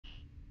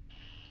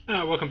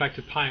Welcome back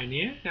to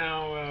Pioneer.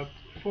 Now,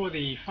 for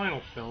the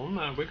final film,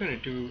 we're going to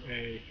do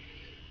a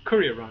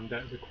courier run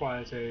that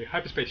requires a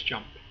hyperspace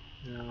jump.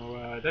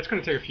 Now, that's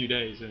going to take a few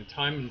days, and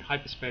time in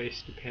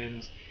hyperspace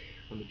depends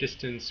on the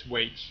distance,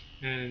 weight,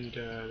 and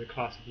the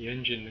class of the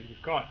engine that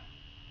you've got.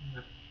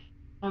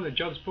 On the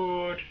jobs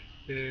board,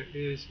 there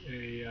is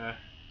a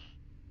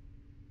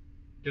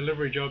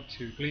delivery job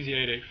to Gliese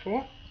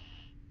 884.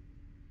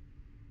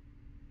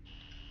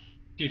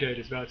 Due date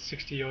is about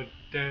 60 odd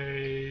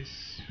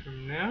days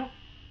from now.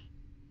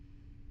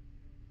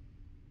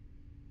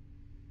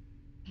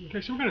 Okay,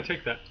 so we're going to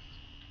take that.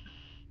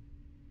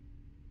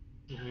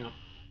 Hang on.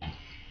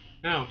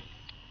 Now,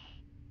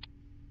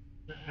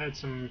 add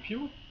some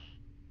fuel.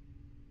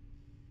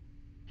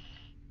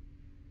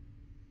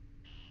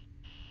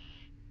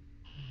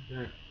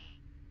 Okay.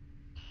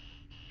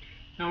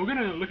 Now we're going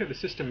to look at the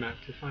system map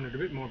to find out a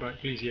bit more about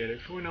Gliese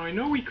 884. Now I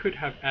know we could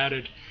have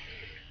added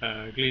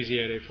Gliese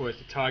 884 as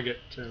the target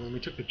when we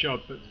took the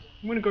job, but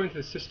I'm going to go into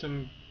the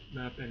system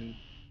map and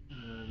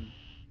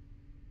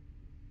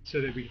so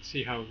that we can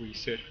see how we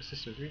search for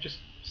systems. We just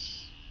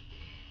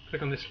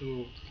click on this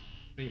little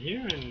thing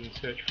here and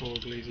search for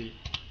Gliese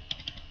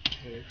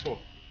 884,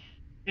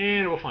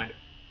 and we'll find it.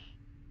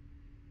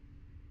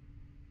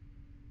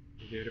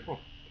 Gliese 884.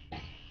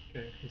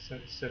 Okay,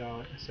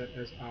 set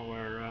as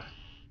our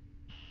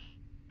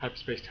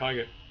hyperspace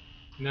target.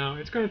 Now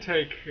it's going to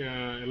take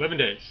 11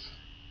 days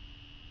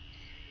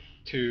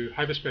to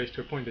hyperspace to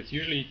a point that's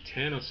usually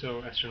 10 or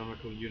so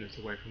astronomical units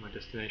away from our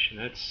destination.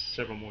 That's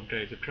several more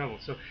days of travel.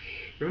 So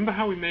remember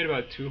how we made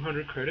about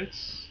 200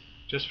 credits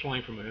just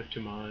flying from Earth to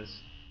Mars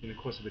in the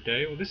course of a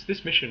day? Well,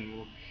 this mission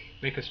will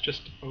make us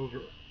just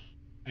over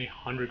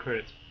 100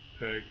 credits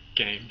per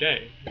game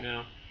day.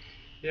 Now,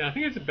 yeah, I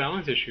think it's a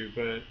balance issue,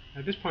 but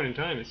at this point in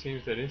time it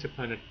seems that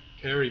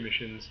interplanetary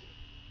missions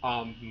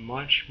are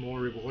much more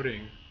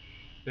rewarding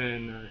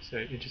than,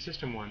 say,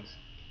 intersystem ones.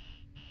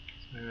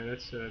 So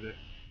that's the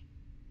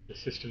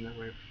system that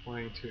we're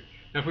flying to.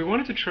 Now if we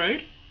wanted to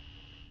trade,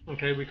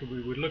 okay, we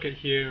would look at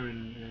here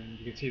and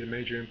you can see the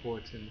major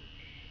imports and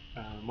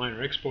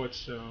minor exports.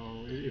 So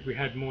if we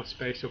had more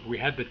space, or if we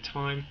had the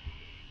time,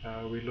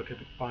 we'd look at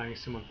buying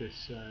some of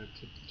this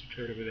to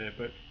trade over there.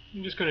 But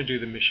I'm just going to do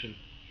the mission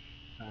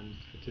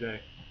for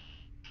today.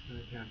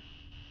 Okay.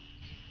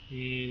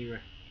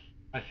 Anyway,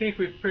 I think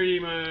we've pretty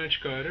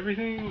much got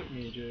everything. Let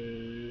me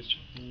just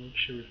make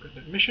sure we've got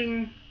that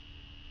mission.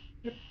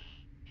 Yep.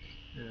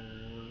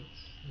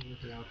 Let's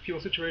look at our fuel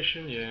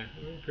situation. Yeah,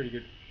 pretty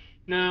good.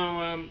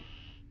 Now,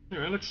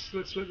 anyway, let's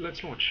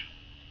launch.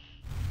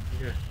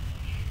 Okay.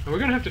 And we're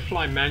going to have to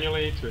fly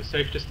manually to a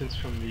safe distance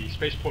from the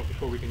spaceport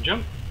before we can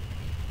jump.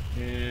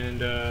 And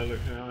look,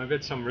 I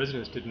bet some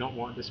residents did not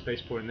want the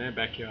spaceport in their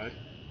backyard.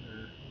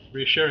 It's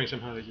reassuring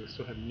somehow that you'll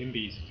still have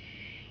NIMBYs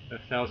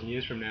 1,000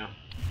 years from now.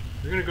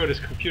 We're going to go to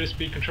computer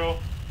speed control.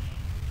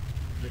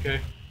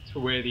 Okay, it's for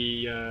where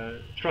the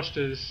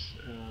thrusters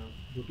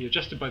will be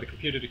adjusted by the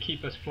computer to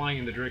keep us flying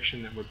in the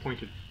direction that we're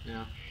pointed.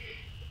 Now,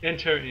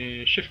 enter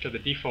and shift are the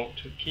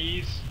default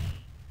keys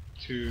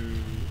to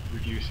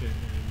reduce it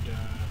and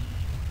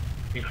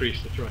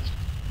increase the thrust.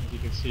 As you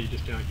can see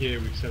just down here,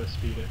 we've set our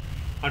speed at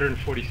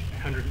 804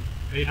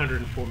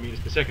 meters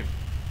per second.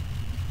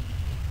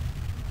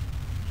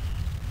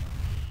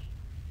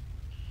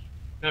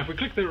 Now if we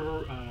click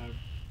the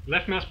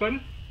left mouse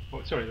button,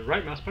 or sorry, the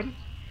right mouse button,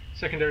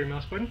 secondary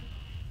mouse button,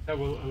 that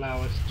will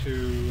allow us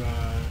to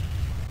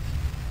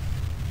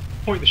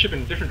point the ship in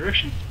a different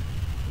direction.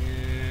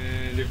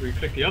 And if we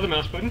click the other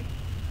mouse button,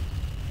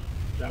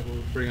 that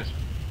will bring us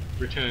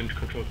return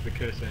control to the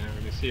cursor.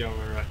 And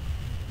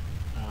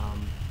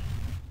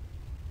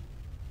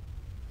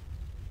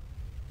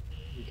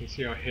we can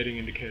see our heading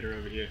indicator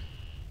over here.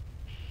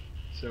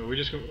 So we're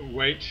just going to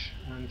wait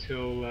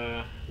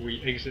until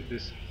we exit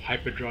this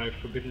hyperdrive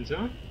forbidden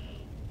zone.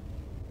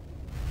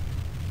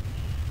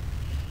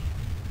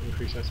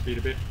 Increase our speed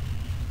a bit.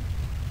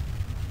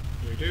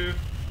 Here we do.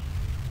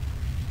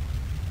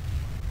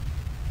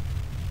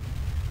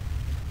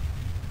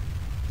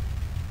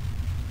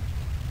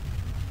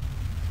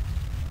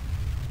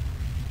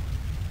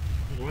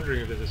 I'm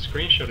wondering if there's a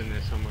screenshot in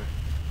there somewhere.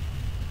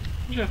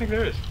 Actually, I think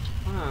there is.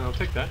 Ah, I'll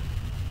take that.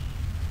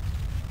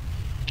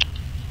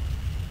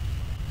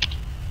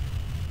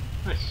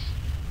 Nice.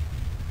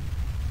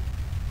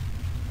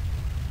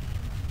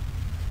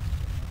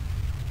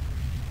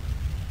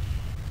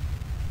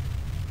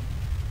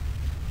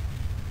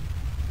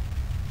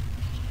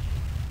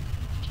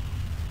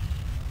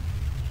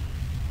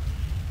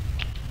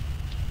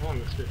 That one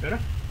looks a bit better.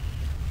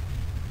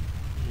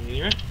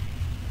 Anyway,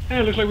 and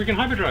it looks like we can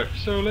hyperdrive.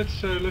 So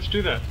let's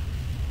do that.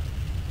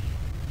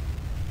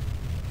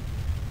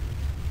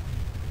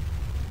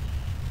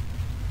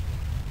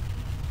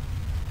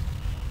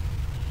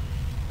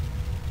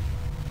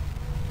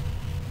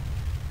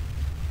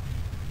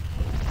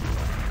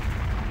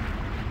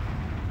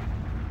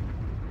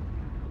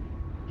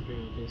 You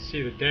can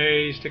see the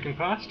days ticking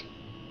past.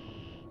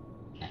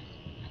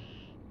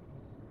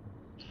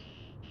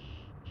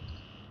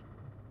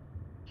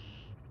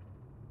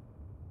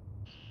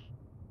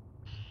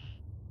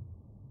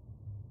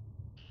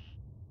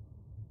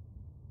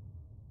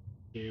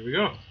 Here we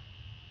go.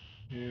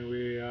 And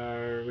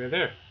we're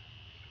there.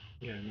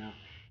 Yeah, now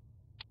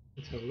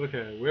let's have a look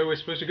at where we're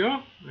supposed to go.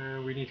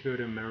 We need to go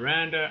to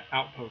Miranda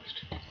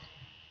Outpost.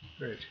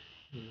 Great.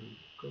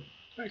 Go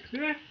back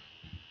there.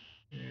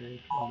 And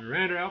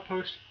Miranda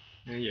Outpost.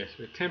 And yes,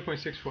 we're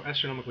 10.64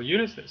 astronomical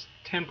units. That's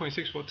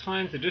 10.64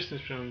 times the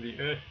distance from the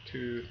Earth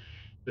to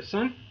the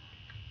Sun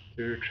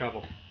to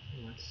travel.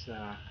 Let's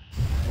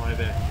fly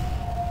there.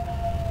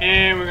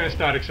 And we're going to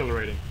start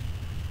accelerating.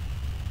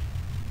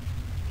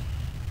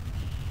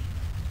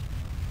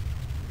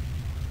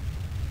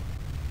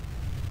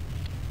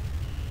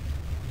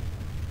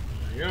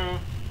 There we go.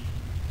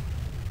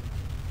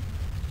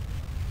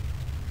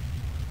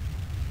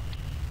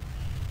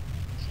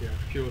 Let's see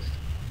our fuel.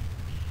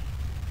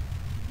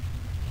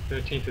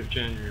 13th of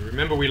January.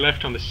 Remember, we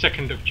left on the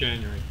 2nd of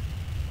January.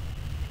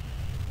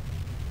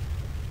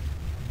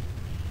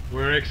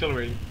 We're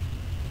accelerating.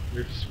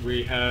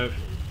 We have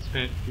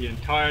spent the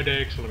entire day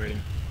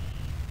accelerating.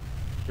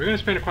 We're going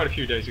to spend quite a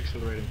few days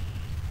accelerating.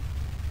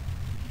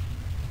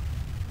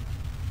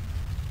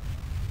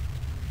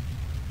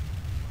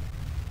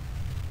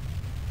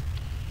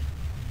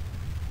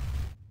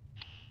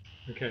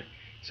 Okay,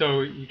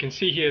 so you can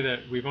see here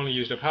that we've only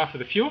used up half of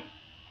the fuel.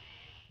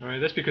 Alright,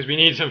 that's because we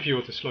need some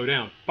fuel to slow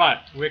down,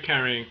 but we're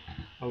carrying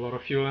a lot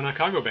of fuel in our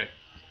cargo bay.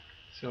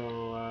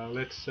 So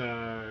let's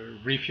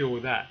refuel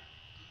with that.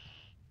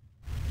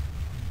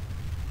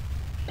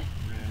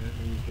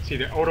 And you can see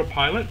the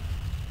autopilot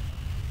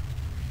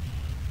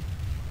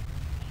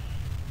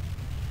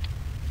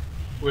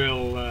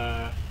will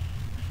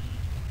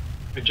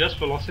adjust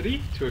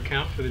velocity to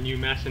account for the new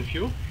mass and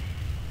fuel,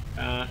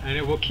 and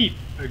it will keep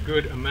a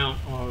good amount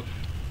of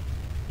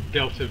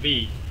delta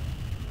V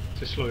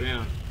to slow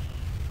down.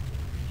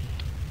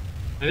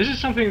 And this is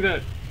something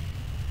that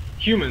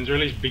humans, or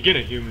at least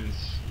beginner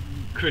humans,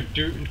 could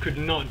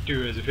not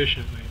do as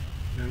efficiently.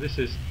 You know, this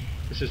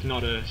is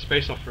not a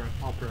space opera,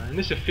 and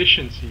this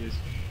efficiency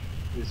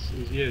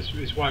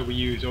is why we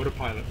use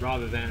autopilot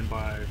rather than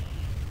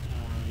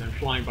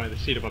flying by the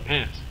seat of our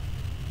pants.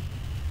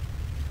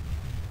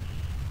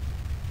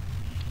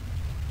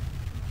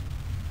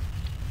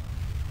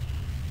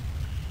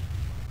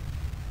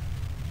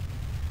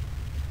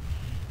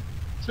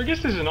 So I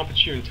guess this is an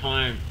opportune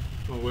time.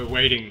 Well, we're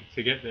waiting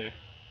to get there.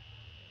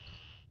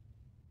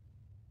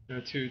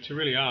 To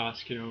really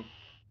ask, you know,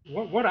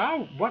 what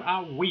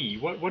are we?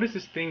 What is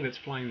this thing that's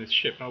flying this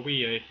ship? Are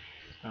we a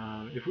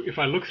if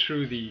I look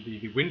through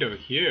the window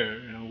here,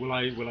 you know, will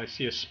I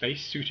see a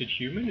space-suited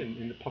human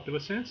in the popular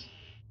sense?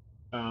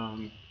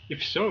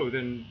 If so,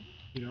 then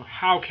you know,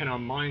 how can our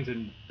minds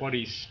and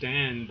bodies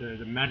stand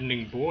the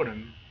maddening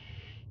boredom?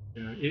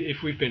 You know,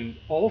 if we've been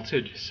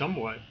altered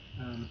somewhat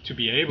to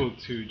be able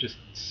to just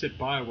sit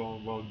by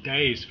while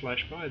days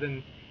flash by,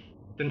 then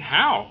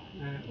how?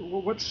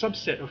 What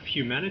subset of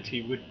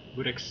humanity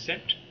would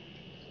accept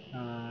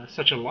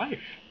such a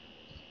life?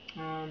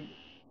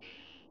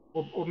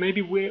 Or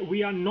maybe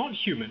we are not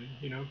human.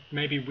 You know,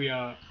 maybe we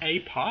are a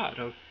part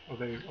of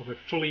a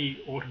fully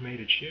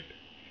automated ship,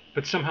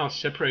 but somehow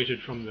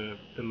separated from the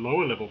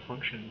lower level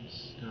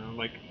functions,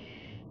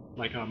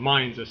 like our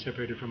minds are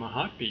separated from our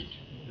heartbeat.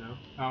 You know,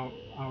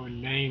 our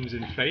names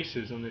and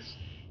faces on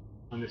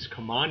this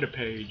commander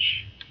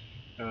page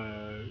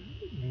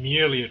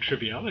merely a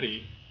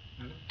triviality.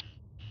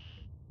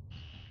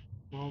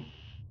 Well,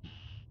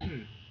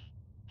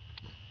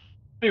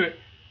 anyway,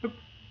 but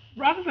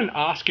rather than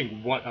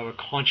asking what our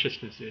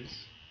consciousness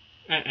is,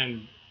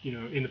 and you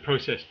know, in the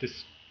process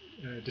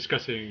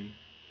discussing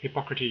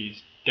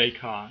Hippocrates,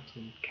 Descartes,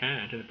 and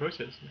Kant in the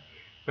process,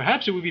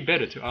 perhaps it would be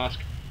better to ask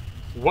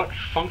what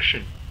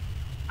function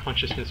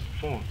consciousness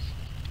performs.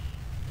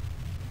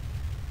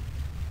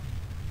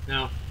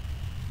 Now,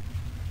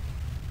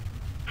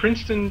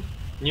 Princeton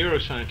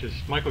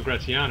neuroscientist Michael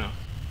Graziano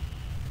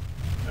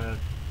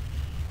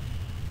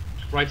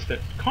writes that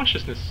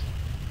consciousness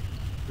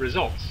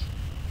results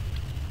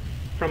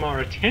from our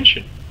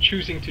attention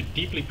choosing to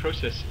deeply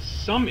process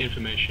some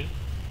information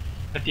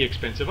at the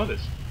expense of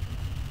others.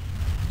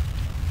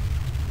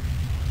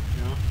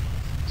 You know?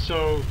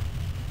 So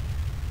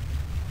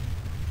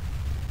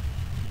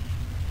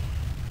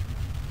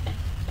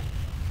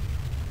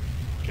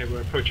okay,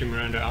 we're approaching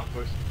Miranda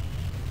Outpost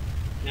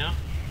now,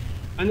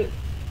 and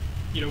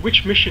you know,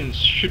 which missions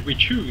should we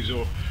choose,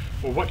 or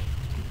what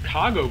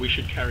cargo we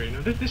should carry?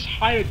 Now, this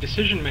higher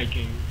decision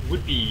making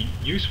would be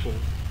useful,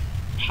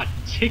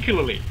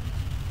 particularly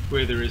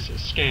where there is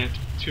scant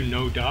to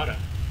no data,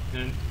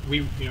 and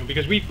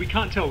because we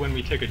can't tell when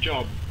we take a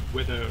job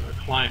whether a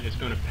client is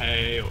going to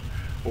pay or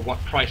what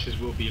prices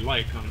will be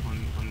like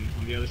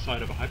on the other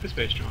side of a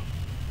hyperspace job.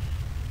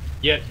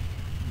 Yet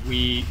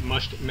we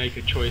must make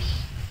a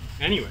choice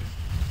anyway.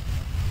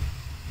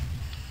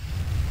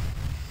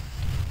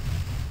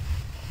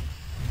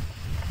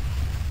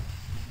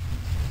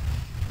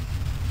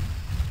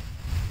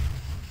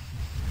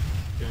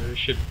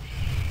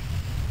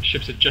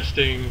 Ship's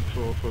adjusting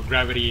for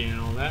gravity and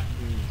all that,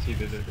 and you can see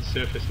that the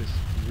surface is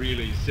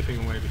really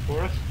zipping away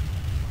before us.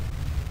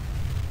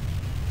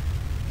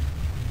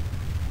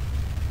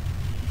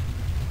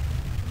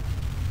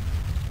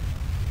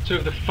 So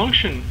if the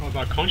function of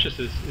our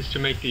consciousness is to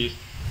make these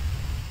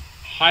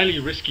highly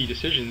risky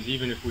decisions,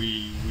 even if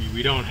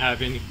we don't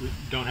have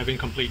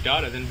incomplete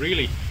data, then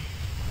really,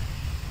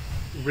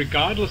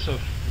 regardless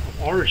of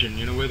origin,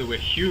 whether we're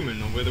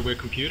human or whether we're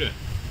computer,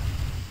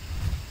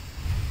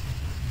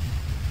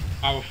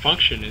 our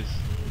function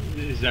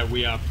is that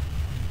we are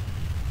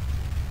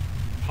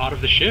part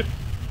of the ship.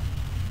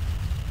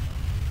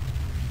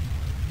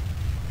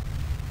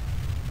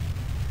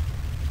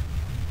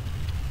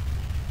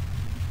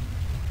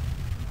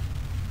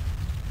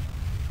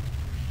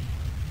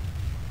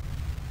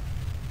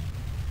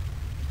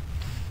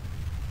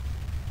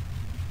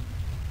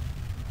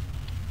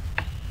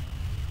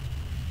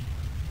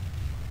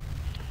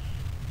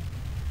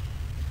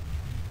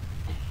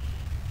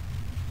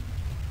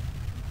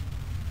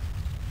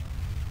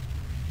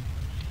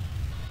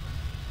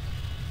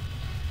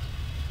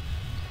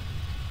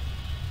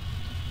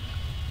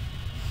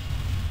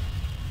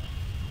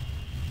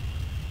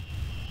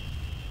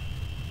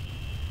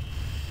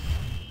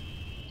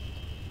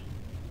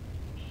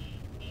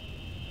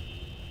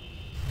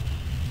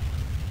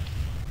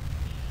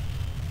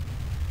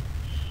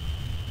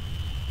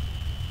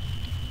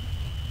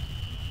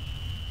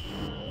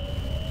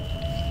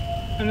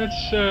 And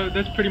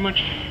that's pretty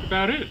much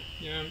about it.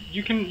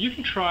 You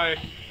can try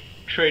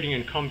trading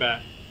in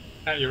combat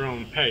at your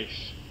own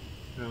pace.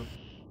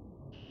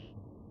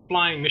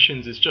 Flying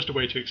missions is just a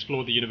way to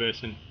explore the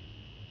universe and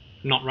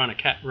not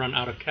run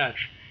out of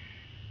cash.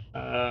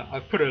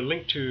 I've put a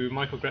link to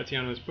Michael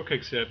Graziano's book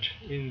excerpt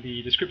in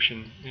the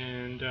description,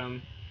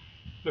 and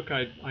look,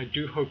 I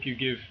do hope you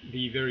give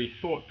the very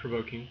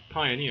thought-provoking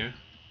Pioneer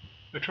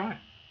a try.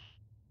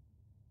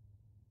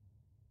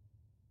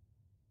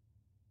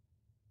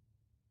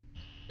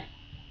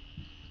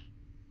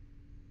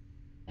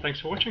 Thanks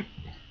for watching.